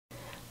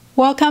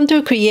Welcome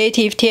to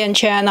Creative Tien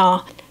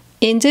channel.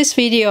 In this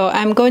video,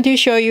 I'm going to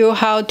show you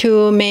how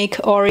to make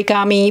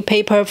origami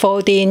paper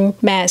folding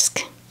mask.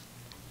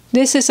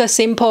 This is a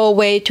simple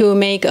way to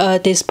make a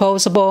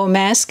disposable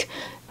mask.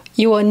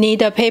 You will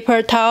need a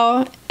paper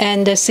towel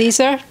and a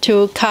scissor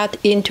to cut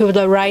into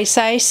the right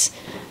size,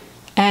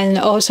 and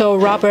also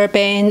rubber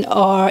band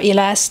or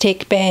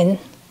elastic band.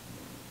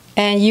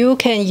 And you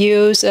can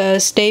use a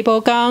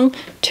staple gun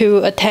to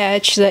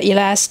attach the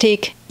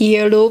elastic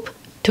ear loop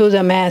to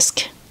the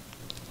mask.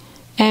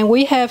 And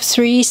we have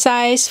 3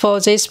 sizes for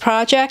this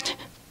project.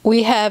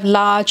 We have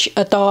large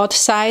adult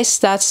size,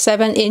 that's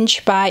 7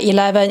 inch by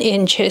 11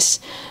 inches.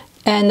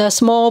 And a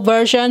small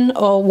version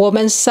or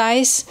woman's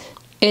size,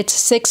 it's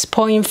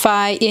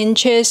 6.5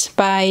 inches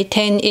by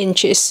 10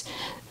 inches.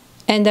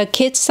 And the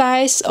kid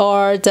size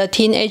or the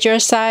teenager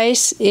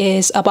size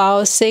is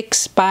about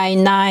 6 by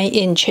 9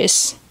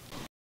 inches.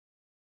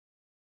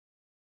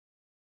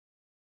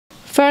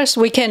 First,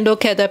 we can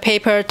look at the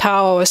paper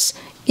towels.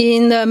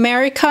 In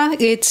America,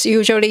 it's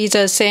usually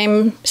the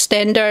same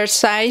standard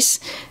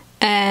size,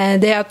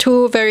 and there are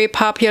 2 very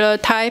popular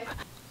types.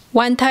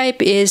 One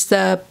type is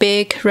the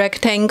big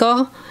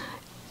rectangle.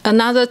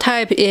 Another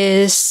type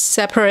is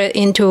separate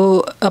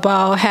into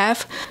about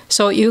half,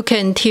 so you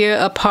can tear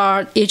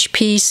apart. Each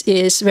piece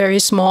is very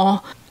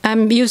small.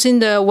 I'm using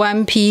the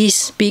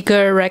 1-piece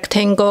bigger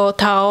rectangle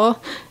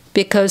towel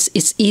because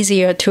it's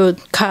easier to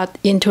cut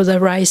into the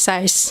right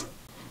size.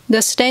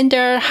 The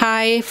standard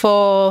height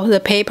for the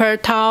paper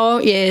towel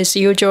is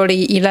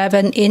usually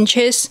 11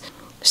 inches.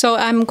 So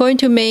I'm going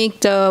to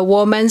make the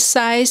woman's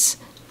size.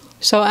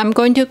 So I'm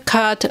going to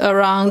cut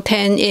around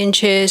 10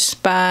 inches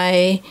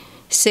by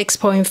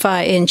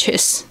 6.5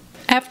 inches.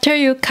 After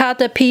you cut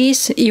the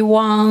piece, you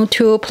want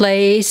to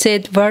place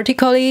it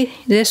vertically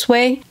this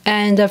way.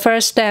 And the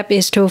first step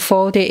is to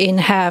fold it in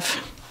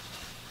half.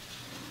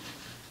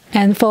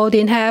 And fold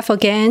in half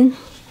again.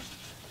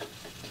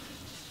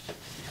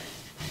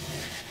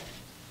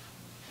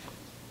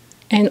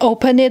 And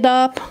open it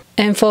up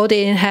and fold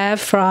it in half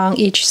from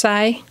each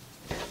side.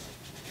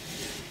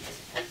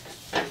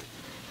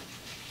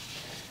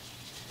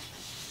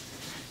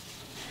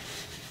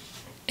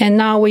 And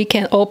now we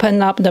can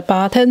open up the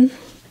bottom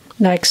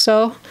like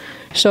so.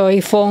 So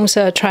it forms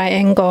a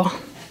triangle.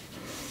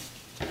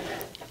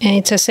 And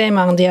it's the same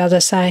on the other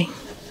side.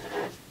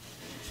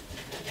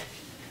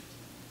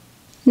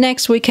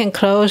 Next, we can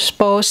close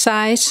both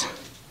sides.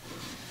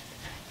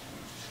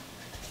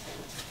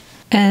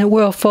 And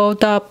we'll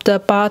fold up the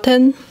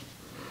bottom.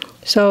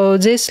 So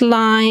this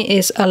line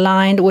is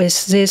aligned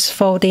with this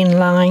folding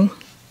line,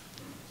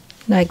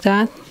 like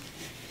that.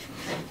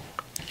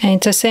 And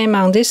it's the same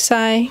on this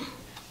side.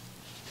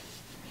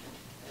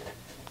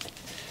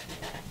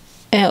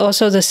 And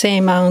also the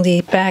same on the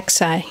back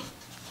side.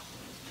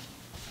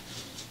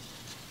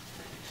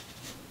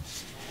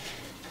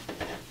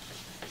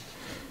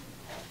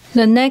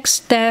 The next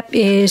step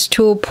is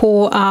to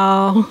pull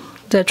out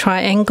the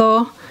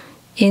triangle.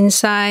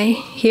 Inside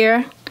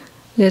here,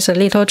 there's a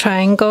little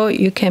triangle.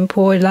 You can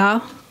pull it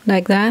out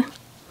like that.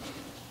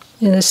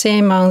 And the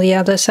same on the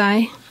other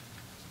side.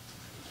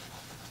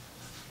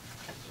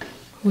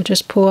 We'll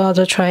just pull out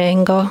the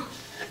triangle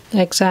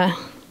like that.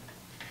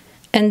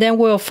 And then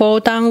we'll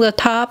fold down the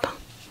top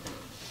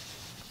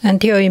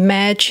until it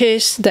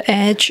matches the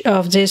edge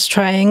of this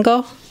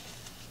triangle,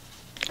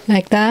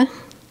 like that.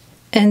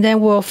 And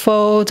then we'll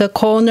fold the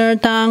corner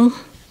down,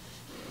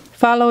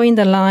 following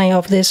the line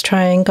of this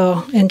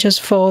triangle, and just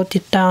fold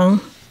it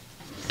down.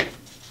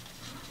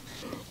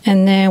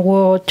 And then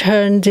we'll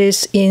turn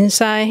this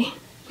inside,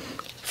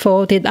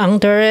 fold it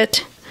under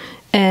it.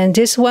 And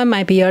this one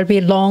might be a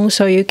bit long,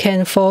 so you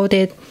can fold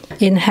it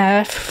in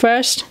half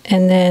first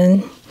and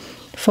then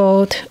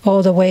fold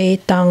all the way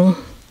down.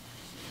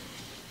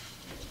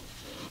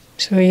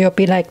 So you'll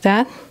be like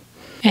that.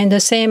 And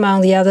the same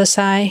on the other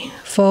side,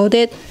 fold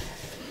it.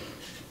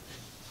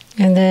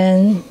 And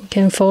then you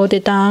can fold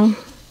it down.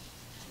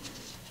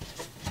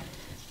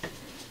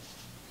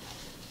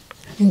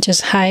 And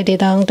just hide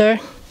it under.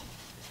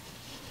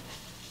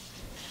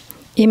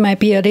 It might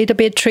be a little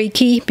bit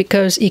tricky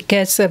because it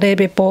gets a little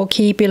bit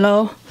bulky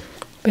below,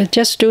 but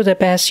just do the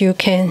best you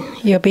can.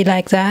 You'll be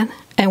like that.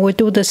 And we'll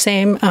do the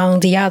same on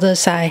the other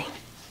side.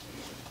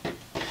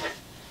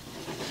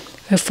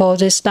 We fold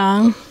this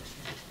down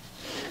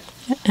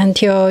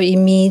until it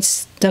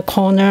meets the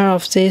corner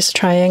of this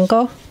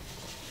triangle.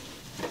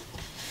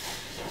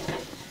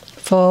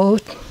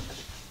 Fold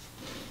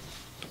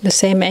the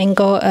same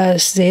angle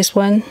as this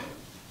one.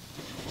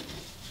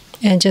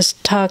 And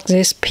just tuck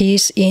this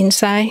piece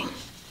inside.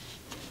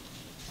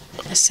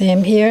 The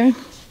same here.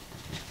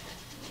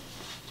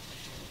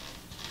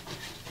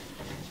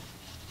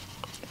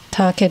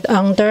 Tuck it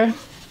under.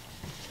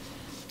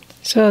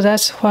 So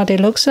that's what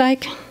it looks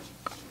like.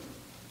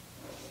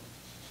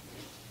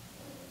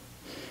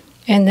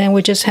 And then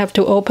we just have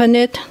to open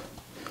it.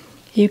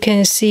 You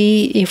can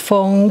see it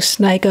forms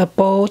like a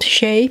bolt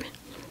shape.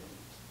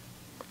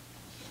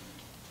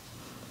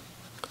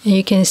 And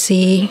you can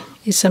see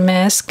it's a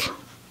mask.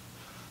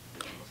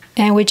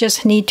 and we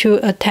just need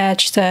to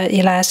attach the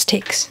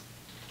elastics.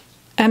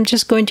 I'm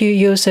just going to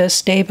use a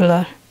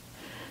stapler.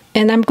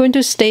 And I'm going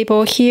to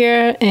staple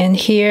here and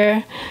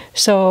here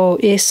so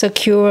it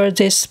secures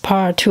this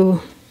part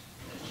too.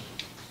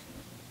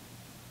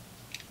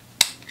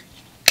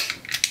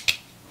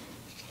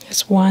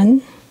 That's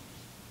one.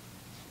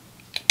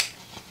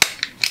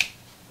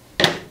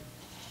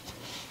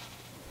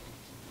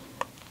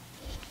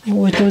 And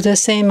we'll do the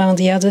same on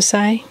the other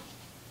side.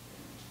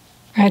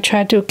 I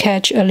try to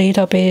catch a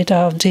little bit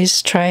of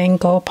this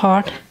triangle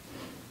part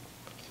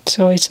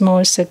so it's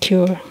more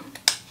secure.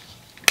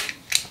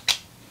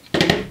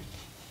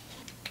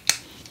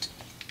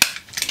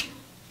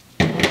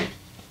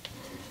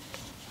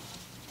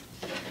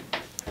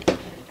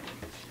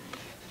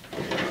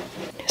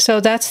 So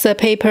that's the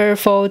paper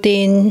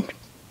folding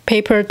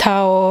paper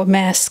towel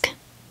mask.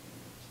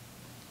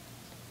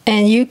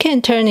 And you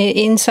can turn it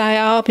inside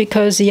out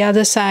because the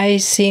other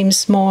side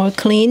seems more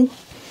clean.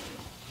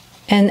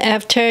 And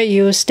after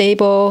you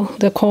staple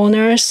the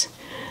corners,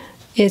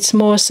 it's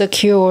more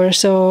secure.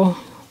 So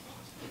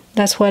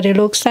that's what it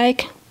looks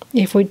like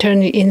if we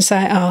turn it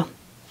inside out.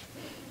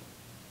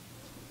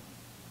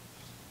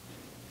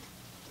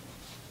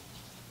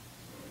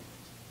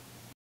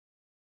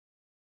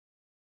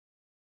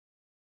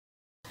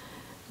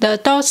 The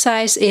adult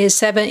size is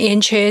 7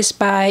 inches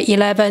by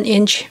 11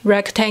 inch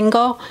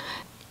rectangle.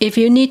 If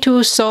you need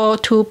to sew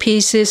two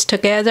pieces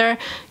together,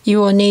 you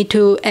will need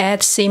to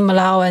add seam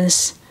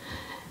allowance.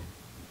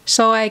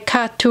 So I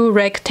cut two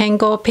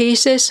rectangle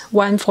pieces,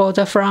 one for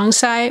the front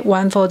side,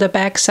 one for the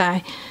back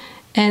side.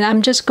 And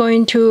I'm just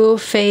going to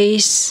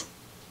face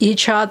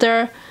each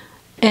other,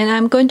 and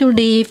I'm going to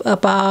leave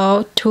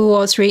about 2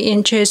 or 3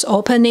 inches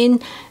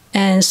opening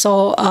and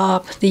sew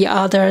up the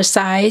other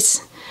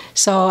sides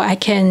so I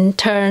can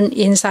turn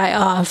inside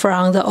out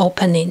from the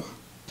opening.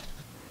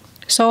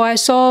 So I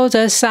sew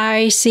the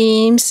side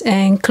seams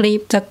and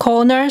clip the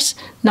corners.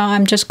 Now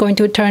I'm just going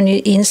to turn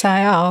it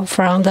inside out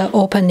from the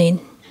opening.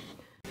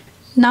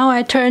 Now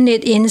I turn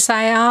it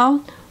inside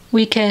out.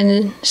 We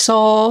can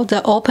sew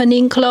the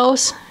opening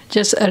close,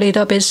 just a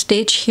little bit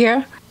stitch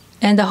here,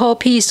 and the whole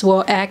piece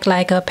will act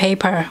like a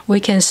paper.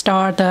 We can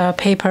start the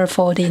paper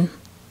folding.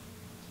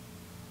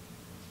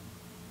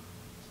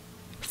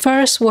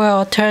 First,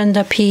 we'll turn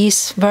the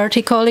piece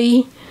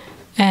vertically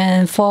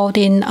and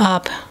folding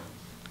up.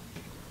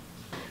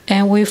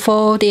 And we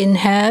fold in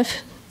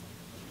half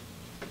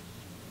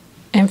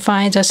and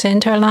find the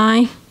center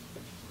line.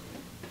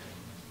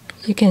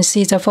 You can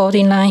see the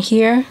folding line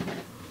here.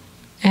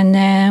 And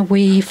then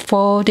we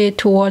fold it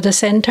toward the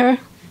center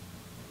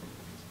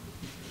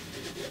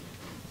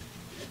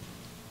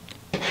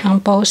on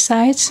both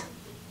sides.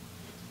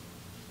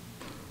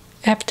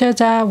 After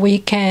that, we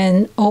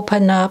can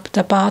open up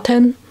the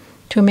bottom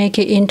to make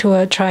it into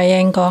a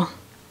triangle,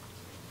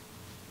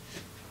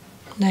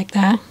 like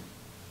that,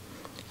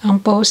 on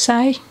both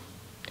sides.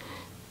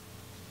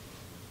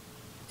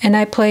 And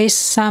I place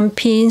some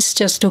pins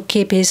just to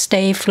keep it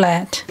stay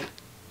flat.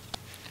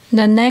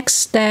 The next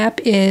step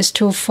is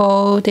to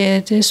fold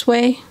it this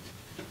way,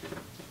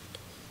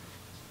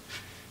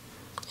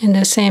 and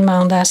the same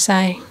on that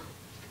side.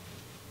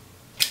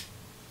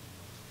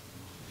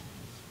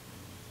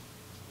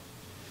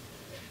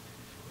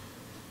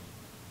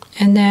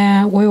 And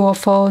then we will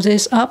fold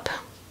this up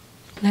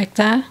like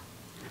that,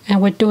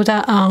 and we do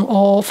that on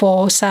all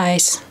 4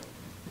 sides.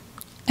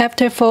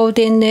 After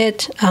folding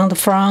it on the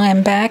front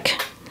and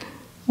back,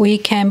 we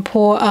can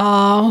pull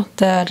out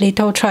the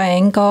little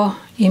triangle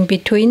in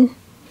between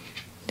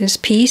this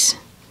piece.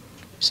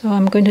 So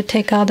I'm going to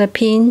take out the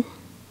pin,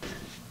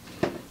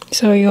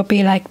 so it'll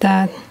be like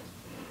that.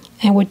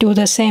 And we do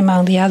the same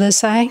on the other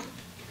side.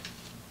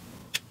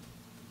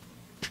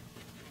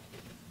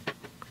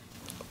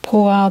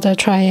 Pull out the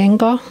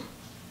triangle.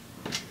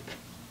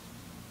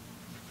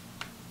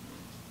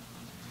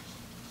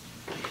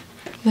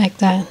 Like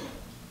that.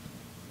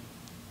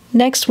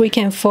 Next, we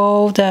can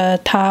fold the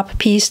top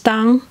piece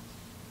down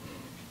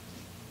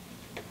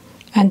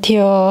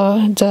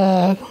until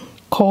the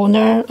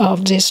corner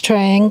of this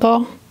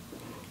triangle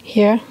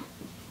here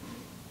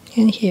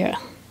and here.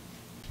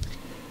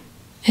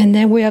 And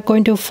then we are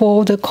going to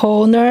fold the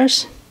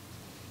corners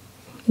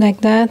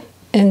like that,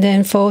 and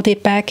then fold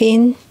it back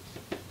in.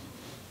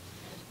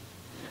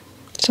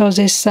 So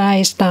this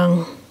side is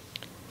done.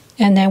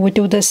 And then we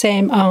do the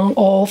same on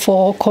all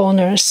 4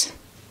 corners.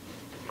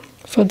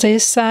 For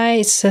this side,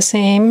 it's the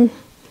same.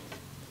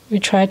 We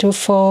try to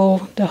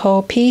fold the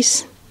whole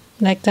piece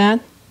like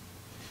that.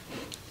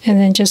 And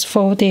then just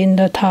fold in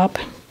the top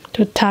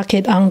to tuck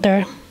it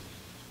under.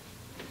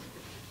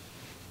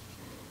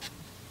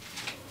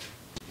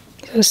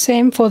 So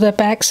same for the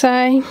back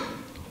side.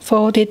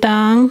 Fold it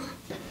down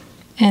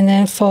and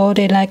then fold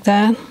it like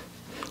that,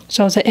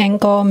 so the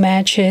angle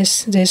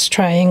matches this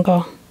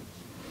triangle.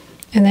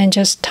 And then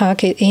just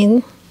tuck it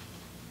in.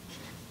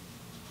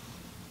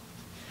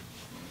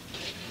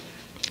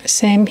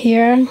 Same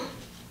here.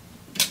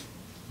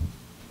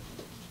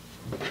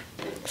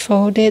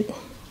 Fold it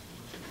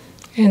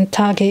and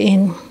tuck it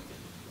in.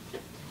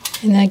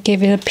 And I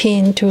give it a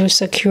pin to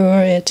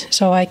secure it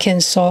so I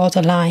can sew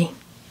the line.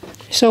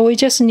 So we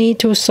just need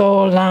to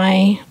sew a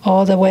line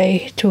all the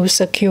way to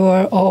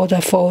secure all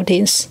the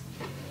foldings.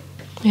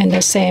 And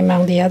the same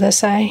on the other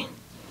side.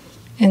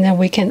 And then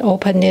we can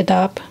open it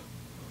up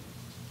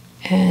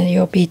and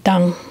you'll be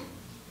done.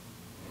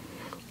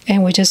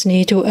 And we just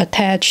need to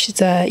attach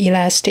the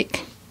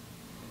elastic.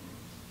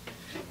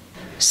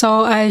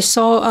 So I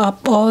sew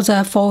up all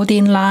the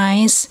folding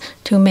lines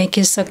to make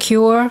it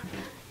secure,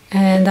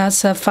 and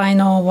that's the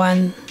final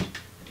one.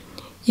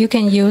 You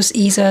can use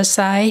either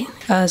side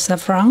as the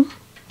front.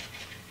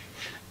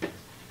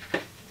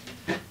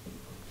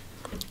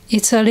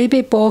 It's a little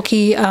bit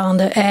bulky on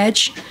the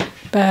edge,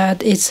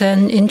 but it's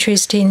an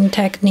interesting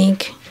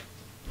technique.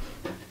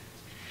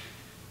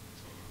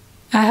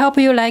 I hope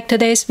you liked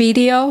today's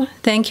video.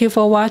 Thank you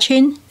for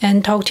watching,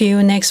 and talk to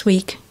you next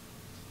week.